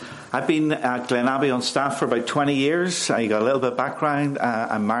I've been at Glen Abbey on staff for about 20 years. I got a little bit of background.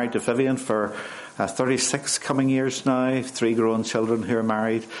 I'm married to Vivian for 36 coming years now. 3 grown children who are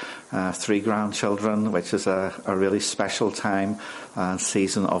married, 3 grandchildren, which is a really special time and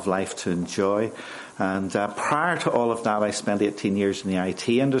season of life to enjoy. And prior to all of that, I spent 18 years in the IT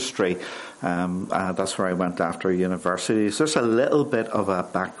industry. That's where I went after university. So there's a little bit of a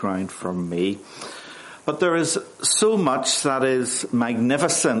background from me. But there is so much that is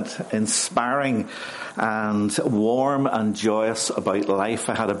magnificent, inspiring, and warm and joyous about life.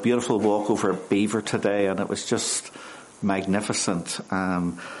 I had a beautiful walk over at Beaver today, and it was just magnificent,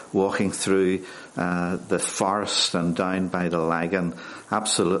 walking through the forest and down by the Lagan.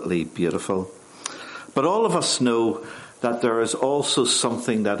 Absolutely beautiful. But all of us know that there is also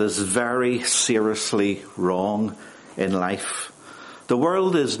something that is very seriously wrong in life. The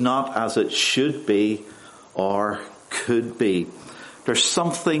world is not as it should be or could be. There's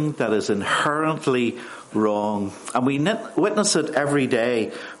something that is inherently wrong, and we witness it every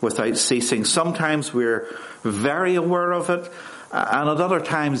day without ceasing. Sometimes we're very aware of it, and at other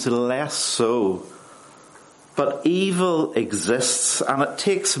times less so. But evil exists, and it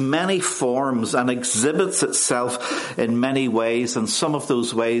takes many forms and exhibits itself in many ways, and some of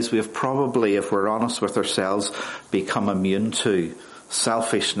those ways we have probably, if we're honest with ourselves, become immune to.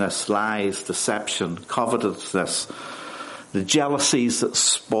 Selfishness, lies, deception, covetousness, the jealousies that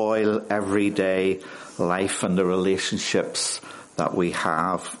spoil everyday life and the relationships that we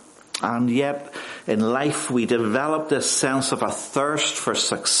have. And yet, in life, we develop this sense of a thirst for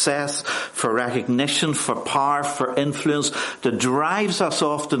success, for recognition, for power, for influence, that drives us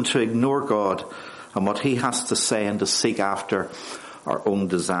often to ignore God and what He has to say and to seek after our own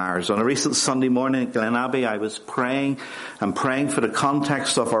desires. On a recent Sunday morning at Glen Abbey, I was praying for the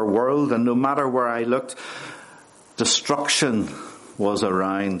context of our world, and no matter where I looked, destruction was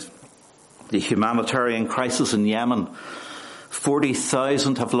around. The humanitarian crisis in Yemen.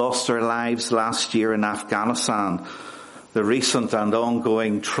 40,000 have lost their lives last year in Afghanistan. The recent and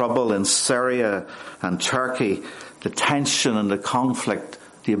ongoing trouble in Syria and Turkey, the tension and the conflict,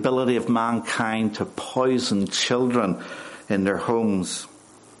 the ability of mankind to poison children in their homes.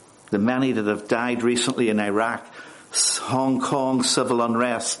 The many that have died recently in Iraq, Hong Kong civil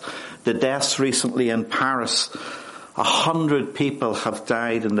unrest, the deaths recently in Paris. 100 people have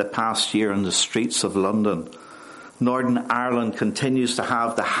died in the past year in the streets of London. Northern Ireland continues to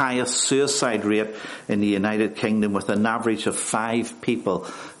have the highest suicide rate in the United Kingdom, with an average of 5 people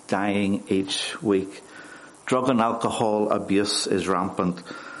dying each week. Drug and alcohol abuse is rampant.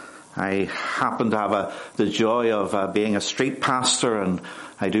 I happen to have the joy of being a street pastor, and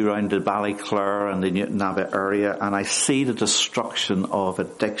I do round the Ballyclare and the Newton Abbot area, and I see the destruction of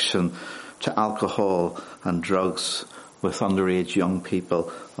addiction to alcohol and drugs with underage young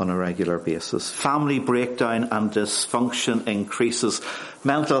people on a regular basis. Family breakdown and dysfunction increases.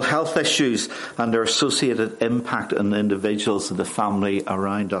 Mental health issues and their associated impact on individuals and the family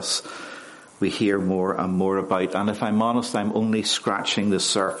around us, we hear more and more about. And if I'm honest, I'm only scratching the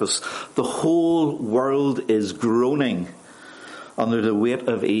surface. The whole world is groaning under the weight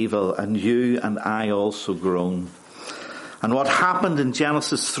of evil, and you and I also groan. And what happened in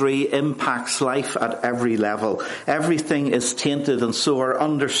Genesis 3 impacts life at every level. Everything is tainted, and so our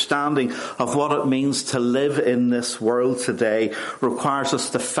understanding of what it means to live in this world today requires us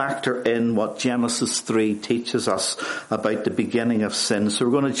to factor in what Genesis 3 teaches us about the beginning of sin. So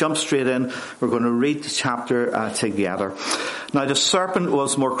we're going to jump straight in. We're going to read the chapter together. Now the serpent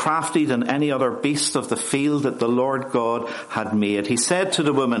was more crafty than any other beast of the field that the Lord God had made. He said to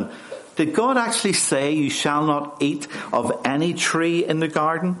the woman, "Did God actually say you shall not eat of any tree in the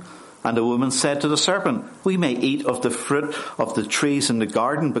garden?" And the woman said to the serpent, "We may eat of the fruit of the trees in the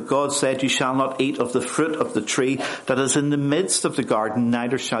garden, but God said you shall not eat of the fruit of the tree that is in the midst of the garden,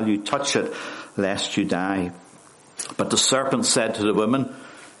 neither shall you touch it, lest you die." But the serpent said to the woman,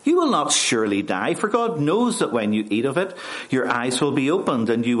 "You will not surely die, for God knows that when you eat of it, your eyes will be opened,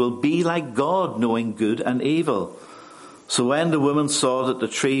 and you will be like God, knowing good and evil." So when the woman saw that the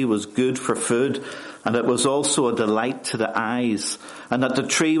tree was good for food, and it was also a delight to the eyes, and that the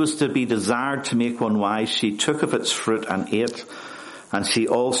tree was to be desired to make one wise, she took of its fruit and ate. And she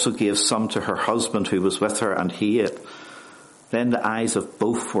also gave some to her husband who was with her, and he ate. Then the eyes of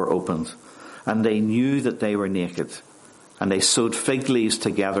both were opened, and they knew that they were naked. And they sewed fig leaves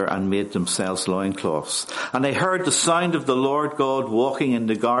together and made themselves loincloths. And they heard the sound of the Lord God walking in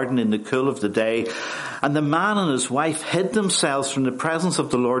the garden in the cool of the day. And the man and his wife hid themselves from the presence of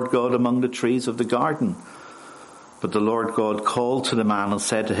the Lord God among the trees of the garden. But the Lord God called to the man and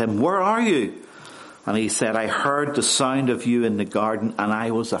said to him, "Where are you?" And he said, I heard the sound of you in the garden, and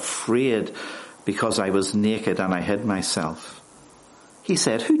I was afraid because I was naked and I hid myself. He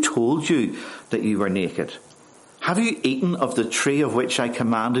said, who told you that you were naked? Have you eaten of the tree of which I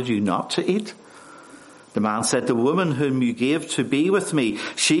commanded you not to eat? The man said, the woman whom you gave to be with me,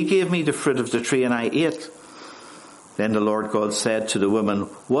 she gave me the fruit of the tree and I ate. Then the Lord God said to the woman,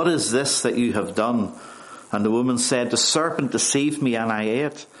 what is this that you have done? And the woman said, the serpent deceived me and I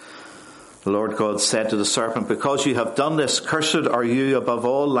ate. The Lord God said to the serpent, because you have done this, cursed are you above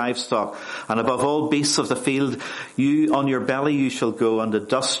all livestock and above all beasts of the field. You on your belly you shall go, and the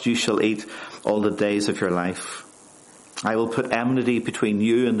dust you shall eat all the days of your life. I will put enmity between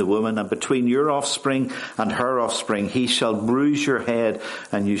you and the woman, and between your offspring and her offspring. He shall bruise your head,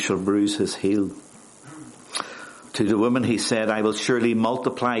 and you shall bruise his heel. To the woman he said, I will surely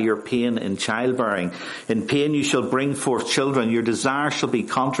multiply your pain in childbearing. In pain you shall bring forth children. Your desire shall be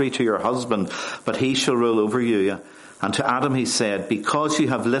contrary to your husband, but he shall rule over you. And to Adam he said, because you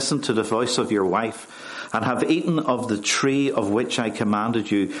have listened to the voice of your wife, and have eaten of the tree of which I commanded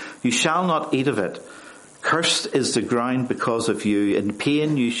you, you shall not eat of it. Cursed is the ground because of you. In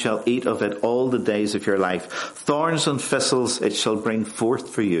pain you shall eat of it all the days of your life. Thorns and thistles it shall bring forth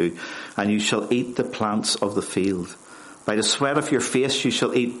for you, and you shall eat the plants of the field. By the sweat of your face you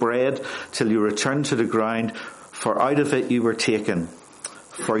shall eat bread till you return to the ground, for out of it you were taken.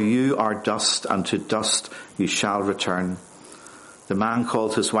 For you are dust, and to dust you shall return. The man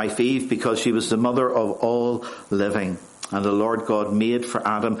called his wife Eve because she was the mother of all living. And the Lord God made for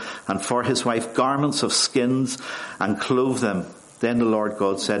Adam and for his wife garments of skins and clothed them. Then the Lord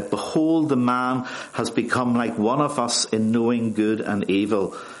God said, behold, the man has become like one of us in knowing good and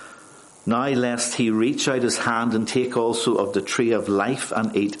evil. Now lest he reach out his hand and take also of the tree of life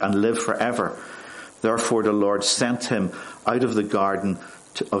and eat and live forever. Therefore the Lord sent him out of the garden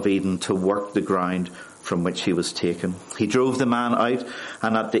of Eden to work the ground from which he was taken. He drove the man out,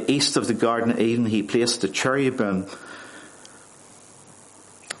 and at the east of the garden of Eden he placed the cherubim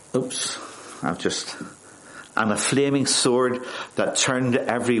and a flaming sword that turned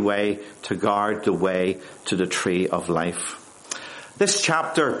every way to guard the way to the tree of life. This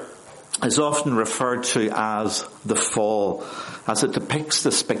chapter is often referred to as the fall, as it depicts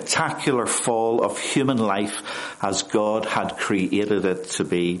the spectacular fall of human life as God had created it to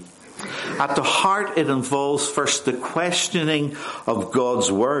be. At the heart, it involves first the questioning of God's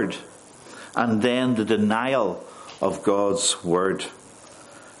word, and then the denial of God's word.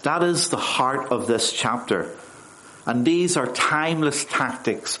 That is the heart of this chapter. And these are timeless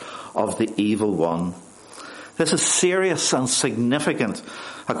tactics of the evil one. This is serious and significant,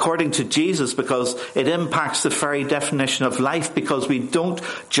 according to Jesus, because it impacts the very definition of life, because we don't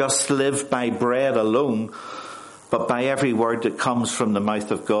just live by bread alone, but by every word that comes from the mouth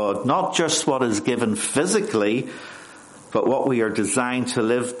of God. Not just what is given physically, but what we are designed to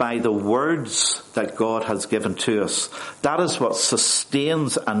live by, the words that God has given to us. That is what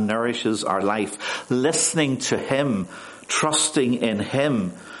sustains and nourishes our life. Listening to him, trusting in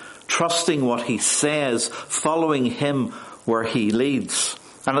him, trusting what he says, following him where he leads.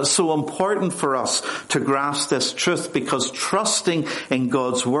 And it's so important for us to grasp this truth, because trusting in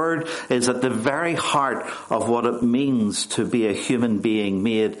God's word is at the very heart of what it means to be a human being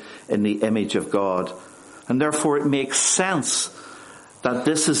made in the image of God. And therefore it makes sense that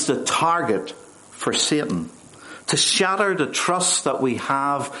this is the target for Satan, to shatter the trust that we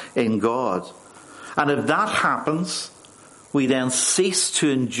have in God. And if that happens, we then cease to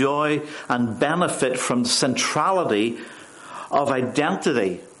enjoy and benefit from the centrality of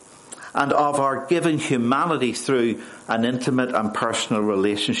identity and of our given humanity through an intimate and personal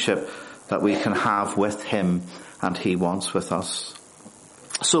relationship that we can have with him and he wants with us.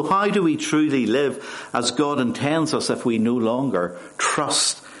 So how do we truly live as God intends us if we no longer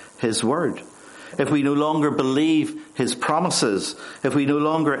trust his word? If we no longer believe his promises? If we no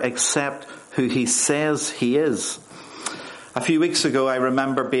longer accept who he says he is? A few weeks ago, I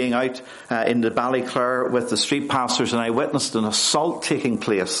remember being out in the Ballyclare with the street pastors, and I witnessed an assault taking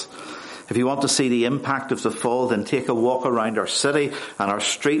place. If you want to see the impact of the fall, then take a walk around our city and our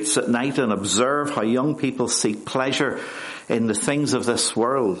streets at night and observe how young people seek pleasure in the things of this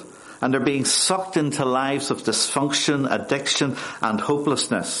world. And they're being sucked into lives of dysfunction, addiction, and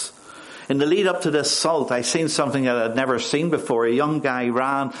hopelessness. In the lead up to this assault, I seen something that I'd never seen before. A young guy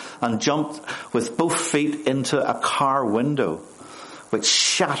ran and jumped with both feet into a car window, which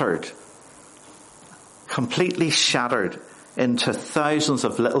shattered, completely shattered into thousands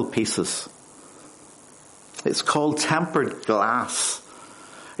of little pieces. It's called tempered glass.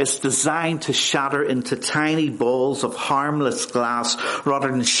 It's designed to shatter into tiny balls of harmless glass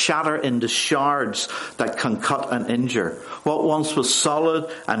rather than shatter into shards that can cut and injure. What once was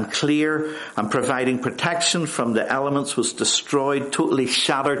solid and clear and providing protection from the elements was destroyed, totally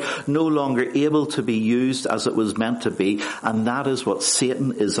shattered, no longer able to be used as it was meant to be. And that is what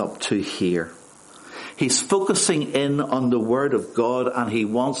Satan is up to here. He's focusing in on the Word of God, and he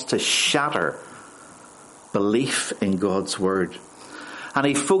wants to shatter belief in God's Word. And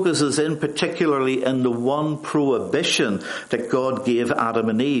he focuses in particularly in the one prohibition that God gave Adam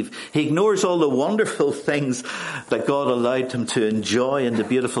and Eve. He ignores all the wonderful things that God allowed them to enjoy in the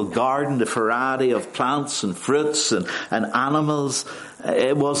beautiful garden, the variety of plants and fruits and animals.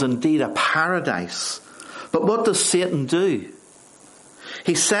 It was indeed a paradise. But what does Satan do?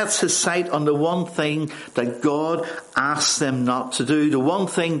 He sets his sight on the one thing that God asked them not to do, the one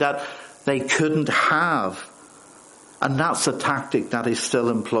thing that they couldn't have. And that's a tactic that he still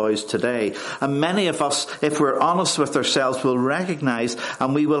employs today. And many of us, if we're honest with ourselves, will recognize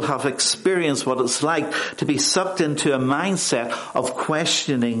and we will have experienced what it's like to be sucked into a mindset of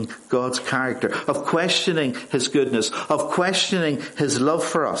questioning God's character, of questioning his goodness, of questioning his love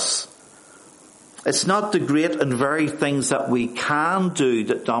for us. It's not the great and very things that we can do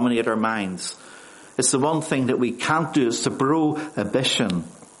that dominate our minds. It's the one thing that we can't do. It's the prohibition.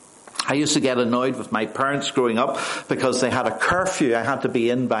 I used to get annoyed with my parents growing up because they had a curfew. I had to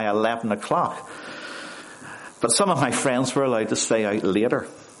be in by 11 o'clock. But some of my friends were allowed to stay out later.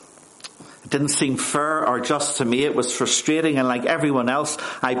 It didn't seem fair or just to me. It was frustrating, and like everyone else,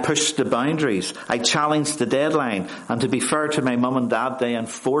 I pushed the boundaries. I challenged the deadline. And to be fair to my mum and dad, they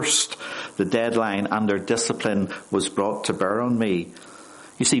enforced the deadline, and their discipline was brought to bear on me.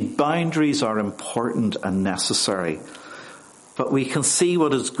 You see, boundaries are important and necessary. But we can see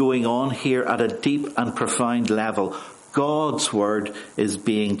what is going on here at a deep and profound level. God's word is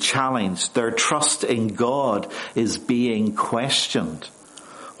being challenged. Their trust in God is being questioned.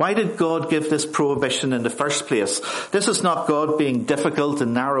 Why did God give this prohibition in the first place? This is not God being difficult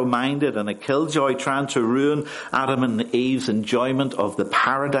and narrow-minded and a killjoy trying to ruin Adam and Eve's enjoyment of the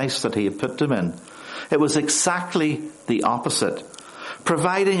paradise that he had put them in. It was exactly the opposite.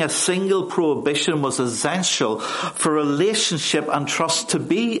 Providing a single prohibition was essential for relationship and trust to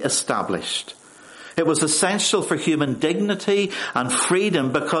be established. It was essential for human dignity and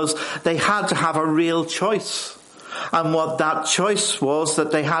freedom because they had to have a real choice. And what that choice was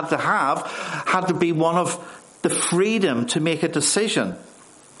that they had to have had to be one of the freedom to make a decision.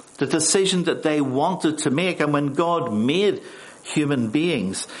 The decision that they wanted to make. And when God made human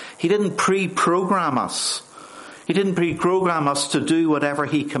beings, he didn't pre-program us. He didn't pre-program us to do whatever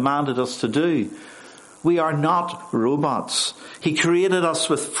he commanded us to do. We are not robots. He created us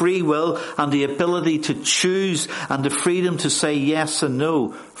with free will and the ability to choose and the freedom to say yes and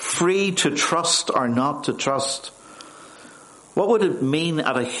no. Free to trust or not to trust. What would it mean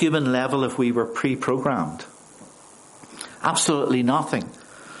at a human level if we were pre-programmed? Absolutely nothing.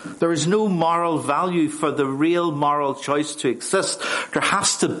 There is no moral value for the real moral choice to exist. There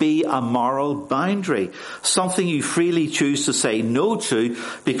has to be a moral boundary. Something you freely choose to say no to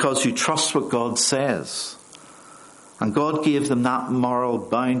because you trust what God says. And God gave them that moral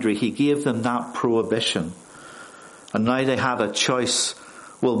boundary. He gave them that prohibition. And now they had a choice.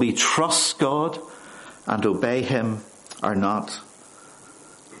 Will we trust God and obey him or not?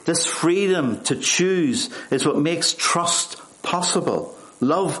 This freedom to choose is what makes trust possible.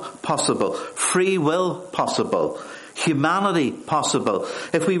 Love possible, free will possible, humanity possible.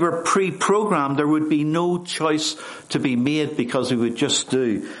 If we were pre-programmed, there would be no choice to be made because we would just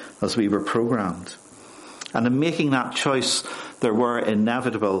do as we were programmed. And in making that choice, there were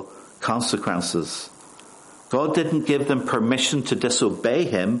inevitable consequences. God didn't give them permission to disobey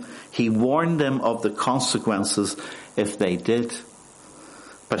him. He warned them of the consequences if they did.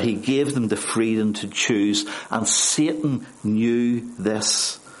 But he gave them the freedom to choose, and Satan knew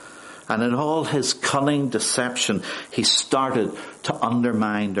this. And in all his cunning deception, he started to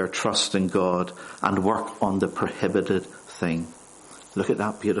undermine their trust in God and work on the prohibited thing. Look at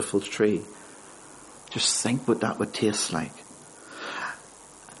that beautiful tree. Just think what that would taste like.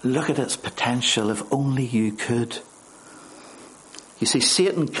 Look at its potential if only you could. You see,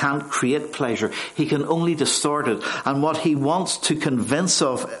 Satan can't create pleasure. He can only distort it. And what he wants to convince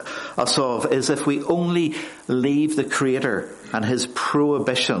us of is if we only leave the Creator and his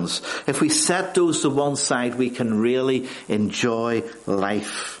prohibitions, if we set those to one side, we can really enjoy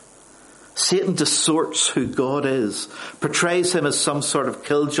life. Satan distorts who God is, portrays him as some sort of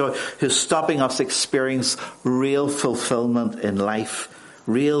killjoy who's stopping us experience real fulfillment in life,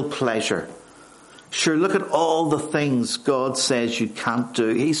 real pleasure. Sure, look at all the things God says you can't do.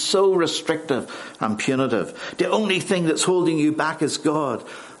 He's so restrictive and punitive. The only thing that's holding you back is God.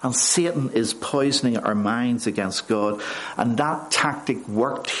 And Satan is poisoning our minds against God. And that tactic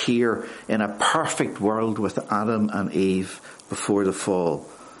worked here in a perfect world with Adam and Eve before the fall.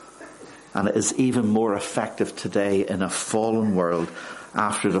 And it is even more effective today in a fallen world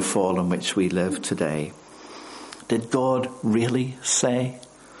after the fall in which we live today. Did God really say?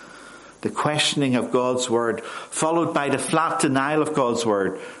 The questioning of God's word, followed by the flat denial of God's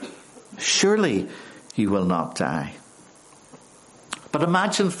word. Surely you will not die. But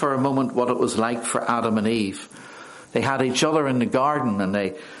imagine for a moment what it was like for Adam and Eve. They had each other in the garden and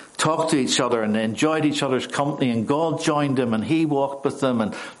they talked to each other and they enjoyed each other's company, and God joined them and he walked with them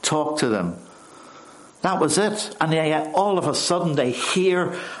and talked to them. That was it. And yet all of a sudden they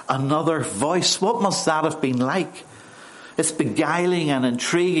hear another voice. What must that have been like? It's beguiling and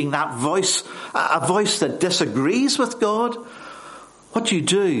intriguing, that voice, a voice that disagrees with God. What do you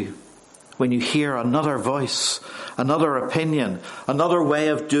do when you hear another voice, another opinion, another way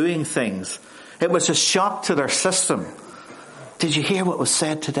of doing things? It was a shock to their system. Did you hear what was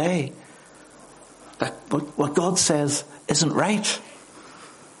said today? That what God says isn't right.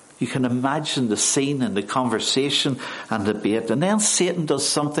 You can imagine the scene and the conversation and debate. And then Satan does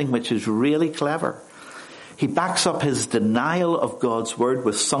something which is really clever. He backs up his denial of God's word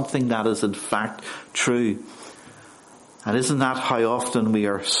with something that is in fact true. And isn't that how often we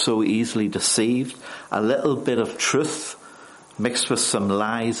are so easily deceived? A little bit of truth mixed with some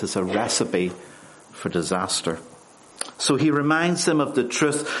lies is a recipe for disaster. So he reminds them of the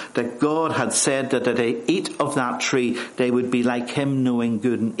truth that God had said that if they eat of that tree, they would be like him, knowing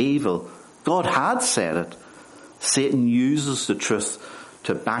good and evil. God had said it. Satan uses the truth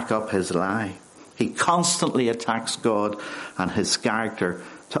to back up his lie. He constantly attacks God and his character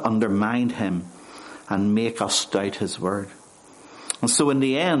to undermine him and make us doubt his word. And so in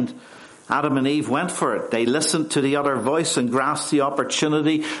the end, Adam and Eve went for it. They listened to the other voice and grasped the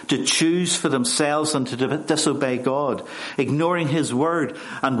opportunity to choose for themselves and to disobey God, ignoring his word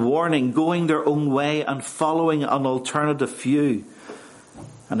and warning, going their own way and following an alternative view.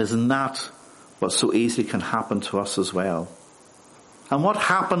 And isn't that what so easily can happen to us as well? And what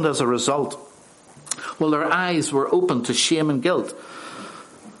happened as a result? Well, their eyes were open to shame and guilt.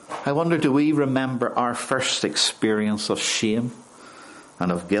 I wonder, do we remember our first experience of shame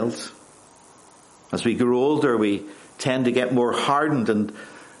and of guilt? As we grow older, we tend to get more hardened and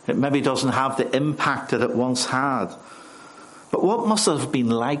it maybe doesn't have the impact that it once had. But what must it have been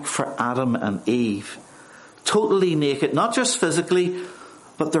like for Adam and Eve? Totally naked, not just physically,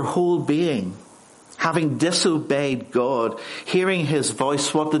 but their whole being. Having disobeyed God, hearing his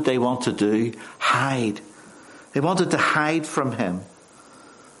voice, what did they want to do? Hide. They wanted to hide from him.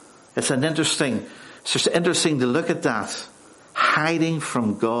 It's just interesting to look at that. Hiding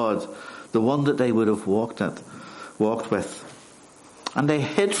from God, the one that they would have walked with. And they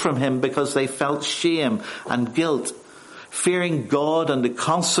hid from him because they felt shame and guilt, fearing God and the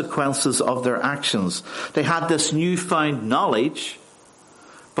consequences of their actions. They had this newfound knowledge,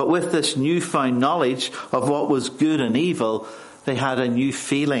 but with this newfound knowledge of what was good and evil, they had a new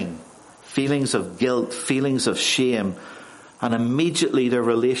feelings of guilt, feelings of shame. And immediately their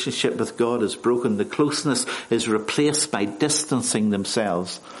relationship with God is broken. The closeness is replaced by distancing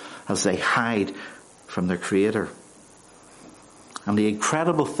themselves as they hide from their Creator. And the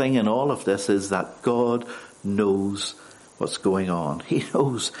incredible thing in all of this is that God knows what's going on. He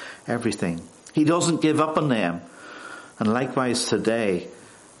knows everything. He doesn't give up on them. And likewise today,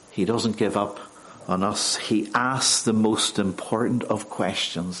 he doesn't give up on us. He asks the most important of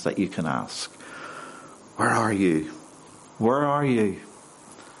questions that you can ask. Where are you? Where are you?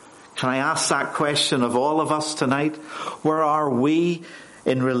 Can I ask that question of all of us tonight? Where are we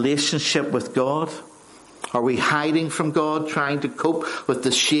in relationship with God? Are we hiding from God, trying to cope with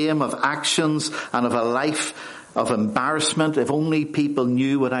the shame of actions and of a life of embarrassment? If only people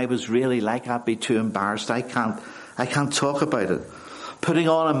knew what I was really like, I'd be too embarrassed. I can't talk about it. Putting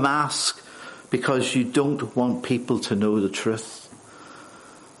on a mask because you don't want people to know the truth.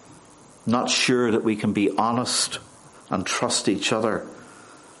 Not sure that we can be honest and trust each other.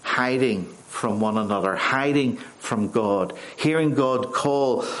 Hiding from one another, hiding from God, hearing God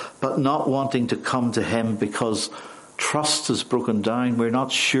call, but not wanting to come to him because trust is broken down. We're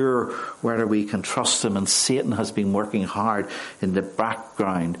not sure whether we can trust him, and Satan has been working hard in the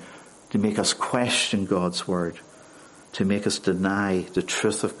background to make us question God's word, to make us deny the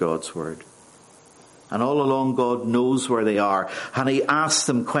truth of God's word. And all along God knows where they are, and he asks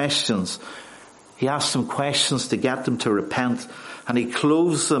them questions. He asks them questions to get them to repent, and he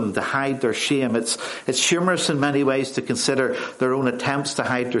clothes them to hide their shame. It's humorous in many ways to consider their own attempts to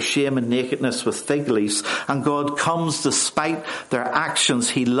hide their shame and nakedness with fig leaves. And God comes despite their actions.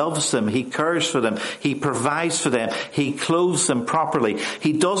 He loves them. He cares for them. He provides for them. He clothes them properly.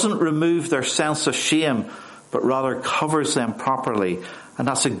 He doesn't remove their sense of shame, but rather covers them properly. And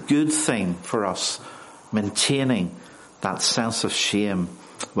that's a good thing for us, maintaining that sense of shame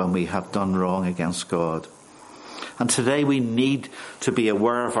when we have done wrong against God. And today we need to be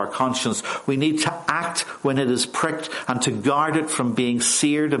aware of our conscience. We need to act when it is pricked and to guard it from being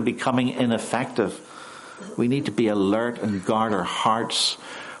seared and becoming ineffective. We need to be alert and guard our hearts.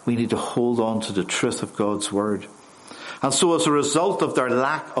 We need to hold on to the truth of God's word. And so as a result of their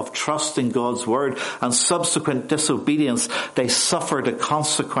lack of trust in God's word and subsequent disobedience, they suffer the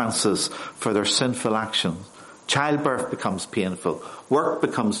consequences for their sinful actions. Childbirth becomes painful. Work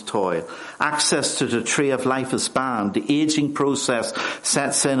becomes toil. Access to the tree of life is banned. The aging process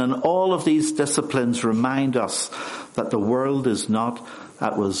sets in, and all of these disciplines remind us that the world is not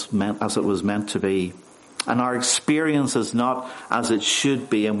as it was meant to be. And our experience is not as it should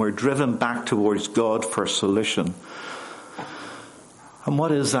be, and we're driven back towards God for a solution. And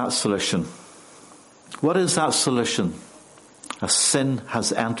what is that solution? What is that solution? A sin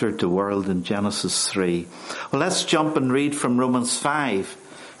has entered the world in Genesis 3. Well, let's jump and read from Romans 5.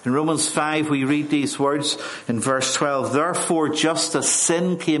 In Romans 5 we read these words in verse 12. Therefore, just as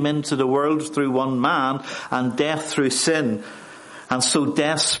sin came into the world through one man, and death through sin, and so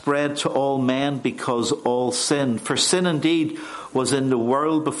death spread to all men because all sinned. For sin indeed was in the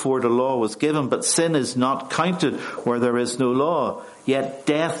world before the law was given, but sin is not counted where there is no law. Yet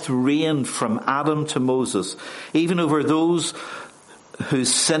death reigned from Adam to Moses, even over those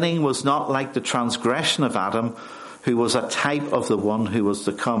whose sinning was not like the transgression of Adam, who was a type of the one who was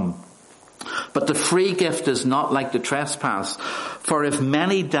to come. But the free gift is not like the trespass. For if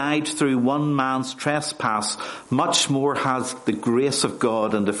many died through one man's trespass, much more has the grace of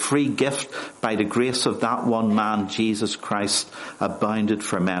God and the free gift by the grace of that one man, Jesus Christ, abounded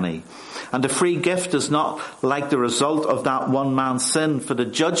for many. And the free gift is not like the result of that one man's sin, for the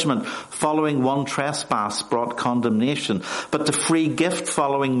judgment following one trespass brought condemnation, but the free gift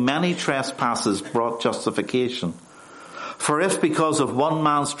following many trespasses brought justification. For if because of one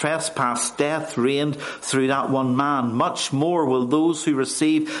man's trespass death reigned through that one man, much more will those who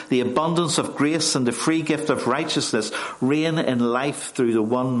receive the abundance of grace and the free gift of righteousness reign in life through the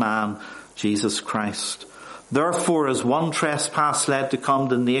one man, Jesus Christ. Therefore, as one trespass led to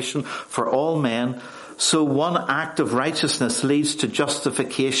condemnation for all men, so one act of righteousness leads to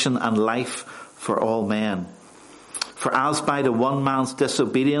justification and life for all men. For as by the one man's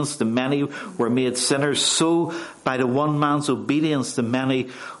disobedience the many were made sinners, so by the one man's obedience the many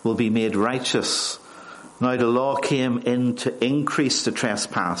will be made righteous. Now the law came in to increase the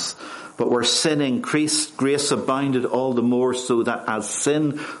trespass, but where sin increased, grace abounded all the more, so that as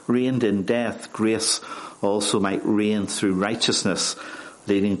sin reigned in death, grace also might reign through righteousness,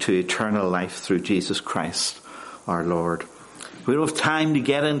 leading to eternal life through Jesus Christ our Lord. We don't have time to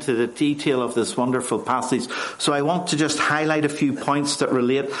get into the detail of this wonderful passage, so I want to just highlight a few points that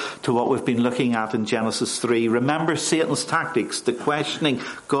relate to what we've been looking at in Genesis 3. Remember Satan's tactics, the questioning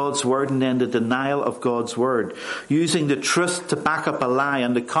God's word and then the denial of God's word, using the truth to back up a lie,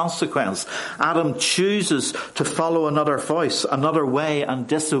 and the consequence. Adam chooses to follow another voice, another way, and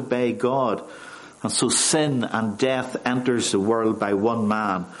disobey God. And so sin and death enters the world by one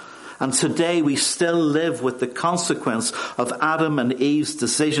man. And today we still live with the consequence of Adam and Eve's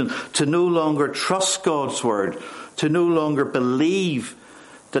decision to no longer trust God's word, to no longer believe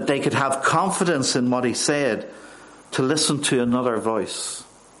that they could have confidence in what he said, to listen to another voice.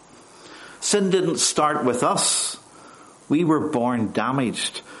 Sin didn't start with us. We were born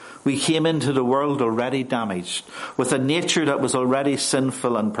damaged. We came into the world already damaged, with a nature that was already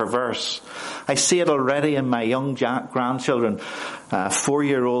sinful and perverse. I see it already in my young grandchildren,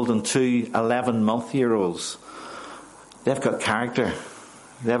 4-year-old and 2 11-month-year-olds. They've got character.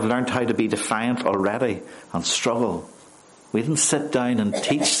 They've learned how to be defiant already and struggle. We didn't sit down and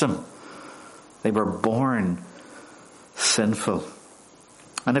teach them. They were born sinful.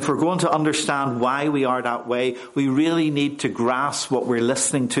 And if we're going to understand why we are that way, we really need to grasp what we're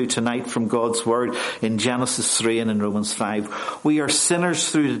listening to tonight from God's word in Genesis 3 and in Romans 5. We are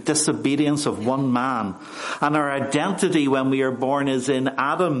sinners through the disobedience of one man. And our identity when we are born is in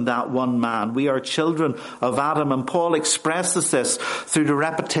Adam, that one man. We are children of Adam. And Paul expresses this through the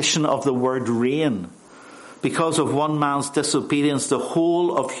repetition of the word reign. Because of one man's disobedience, the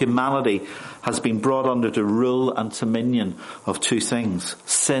whole of humanity has been brought under the rule and dominion of two things,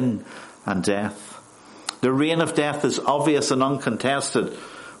 sin and death. The reign of death is obvious and uncontested.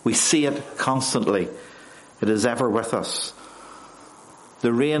 We see it constantly. It is ever with us.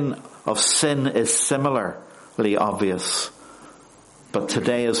 The reign of sin is similarly obvious, but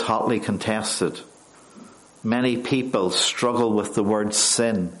today is hotly contested. Many people struggle with the word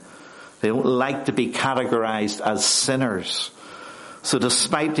sin. They don't like to be categorized as sinners. So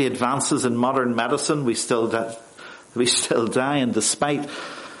despite the advances in modern medicine, we still die. And despite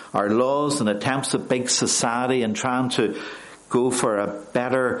our laws and attempts at big society and trying to go for a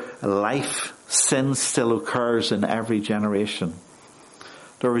better life, sin still occurs in every generation.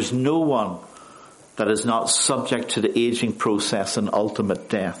 There is no one that is not subject to the aging process and ultimate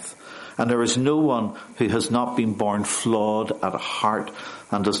death. And there is no one who has not been born flawed at heart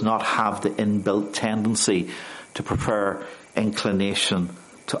and does not have the inbuilt tendency to prefer inclination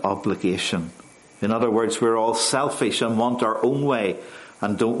to obligation. In other words, we're all selfish and want our own way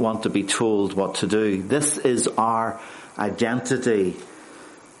and don't want to be told what to do. This is our identity.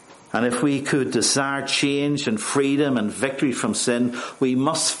 And if we could desire change and freedom and victory from sin, we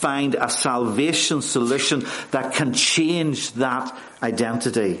must find a salvation solution that can change that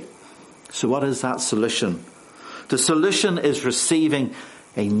identity. So what is that solution? The solution is receiving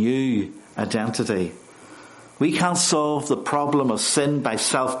a new identity. We can't solve the problem of sin by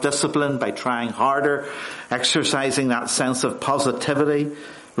self-discipline, by trying harder, exercising that sense of positivity,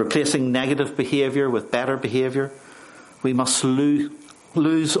 replacing negative behavior with better behavior. We must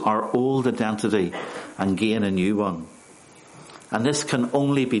lose our old identity and gain a new one. And this can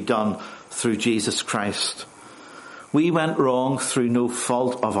only be done through Jesus Christ. We went wrong through no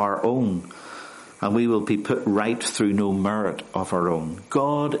fault of our own, and we will be put right through no merit of our own.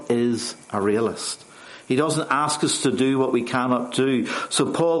 God is a realist. He doesn't ask us to do what we cannot do.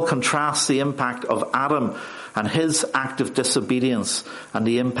 So Paul contrasts the impact of Adam and his act of disobedience and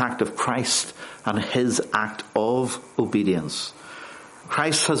the impact of Christ and his act of obedience.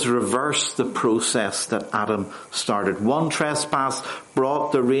 Christ has reversed the process that Adam started. One trespass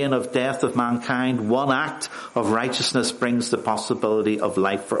brought the reign of death of mankind. One act of righteousness brings the possibility of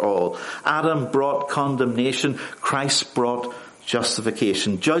life for all. Adam brought condemnation. Christ brought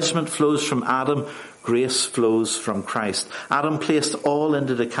justification. Judgment flows from Adam. Grace flows from Christ. Adam placed all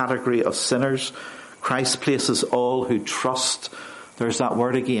into the category of sinners. Christ places all who trust, there's that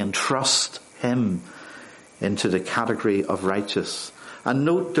word again, trust him, into the category of righteous. And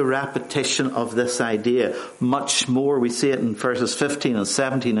note the repetition of this idea much more. We see it in verses 15 and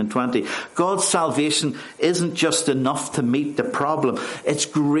 17 and 20. God's salvation isn't just enough to meet the problem. It's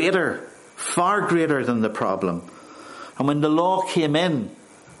greater, far greater than the problem. And when the law came in,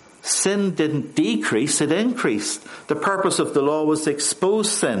 sin didn't decrease, it increased. The purpose of the law was to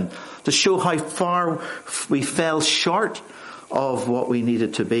expose sin, to show how far we fell short of what we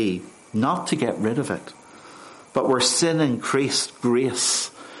needed to be, not to get rid of it. But where sin increased,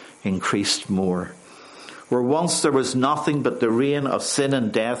 grace increased more. Where once there was nothing but the reign of sin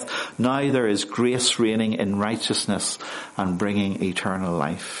and death, now there is grace reigning in righteousness and bringing eternal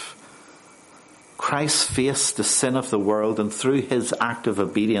life. Christ faced the sin of the world, and through his act of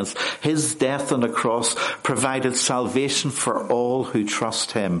obedience, his death on the cross provided salvation for all who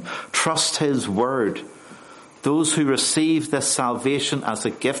trust him. Trust his word. Those who receive this salvation as a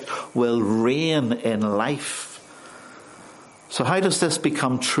gift will reign in life. So how does this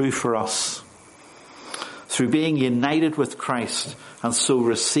become true for us? Through being united with Christ and so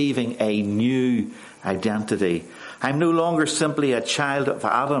receiving a new identity. I'm no longer simply a child of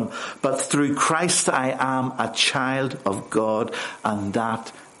Adam, but through Christ I am a child of God, and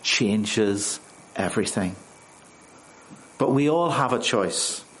that changes everything. But we all have a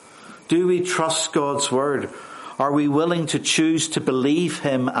choice. Do we trust God's word? Are we willing to choose to believe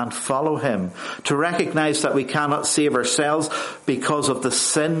him and follow him? To recognize that we cannot save ourselves because of the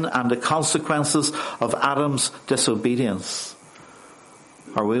sin and the consequences of Adam's disobedience?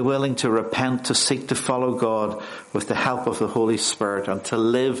 Are we willing to repent, to seek to follow God with the help of the Holy Spirit, and to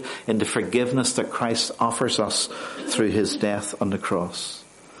live in the forgiveness that Christ offers us through his death on the cross?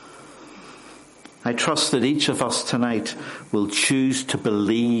 I trust that each of us tonight will choose to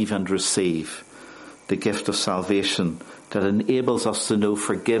believe and receive the gift of salvation that enables us to know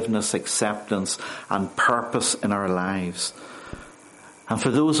forgiveness, acceptance, and purpose in our lives. And for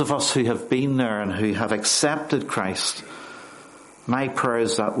those of us who have been there and who have accepted Christ, my prayer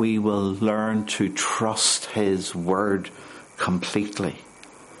is that we will learn to trust his word completely.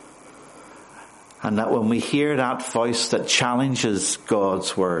 And that when we hear that voice that challenges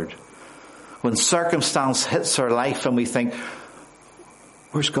God's word, when circumstance hits our life and we think,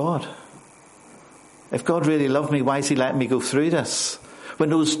 where's God? If God really loved me, why is he letting me go through this? When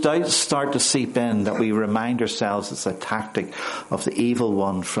those doubts start to seep in, that we remind ourselves it's a tactic of the evil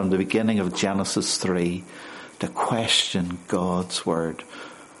one from the beginning of Genesis 3 to question God's word,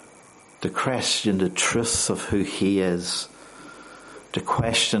 to question the truth of who he is, to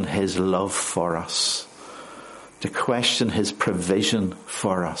question his love for us, to question his provision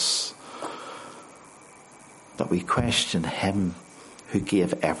for us, that we question him who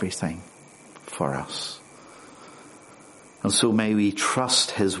gave everything for us. And so may we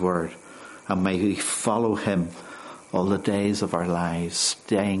trust his word, and may we follow him all the days of our lives,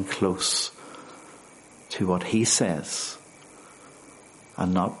 staying close to what he says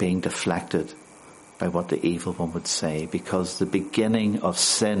and not being deflected by what the evil one would say, because the beginning of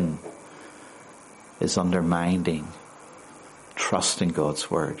sin is undermining trust in God's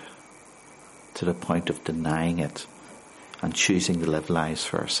word to the point of denying it and choosing to live lives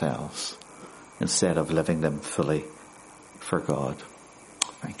for ourselves instead of living them fully for God.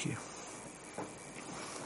 Thank you.